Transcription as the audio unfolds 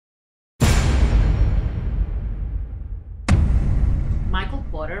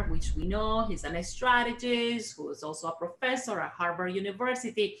Potter, which we know he's a strategist who is also a professor at Harvard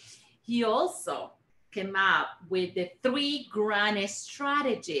University. He also came up with the 3 grand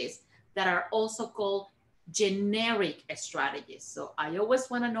strategies that are also called generic strategies. So I always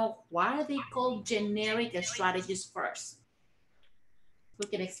want to know, why are they called generic strategies first? Who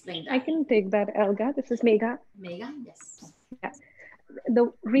can explain that? I can take that, Elga. This is Megha. Megha, yes. Yeah.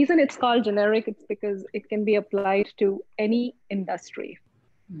 The reason it's called generic is because it can be applied to any industry.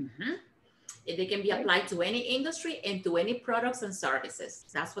 Mm-hmm. They can be applied to any industry and to any products and services.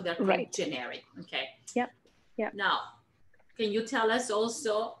 That's what they're called, generic. Okay. Yeah. Yeah. Now, can you tell us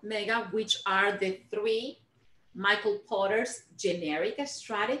also, Megha, which are the 3 Michael Porter's generic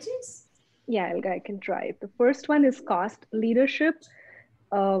strategies? Yeah, Elga, I can try. The first one is cost leadership.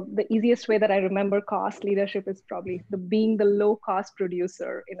 The easiest way that I remember cost leadership is probably being the low cost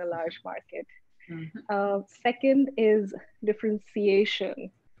producer in a large market. Mm-hmm. Second is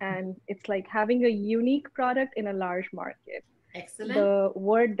differentiation. And it's like having a unique product in a large market. Excellent. The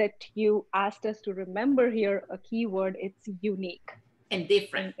word that you asked us to remember here, a key word, it's unique. And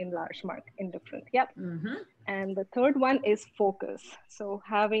different. In large market, in different, yep. Mm-hmm. And the third one is focus. So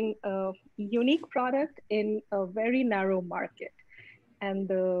having a unique product in a very narrow market. And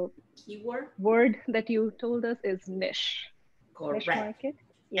the keyword word that you told us is niche. Correct. Niche market.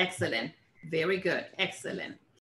 Yeah. Excellent. Very good. Excellent.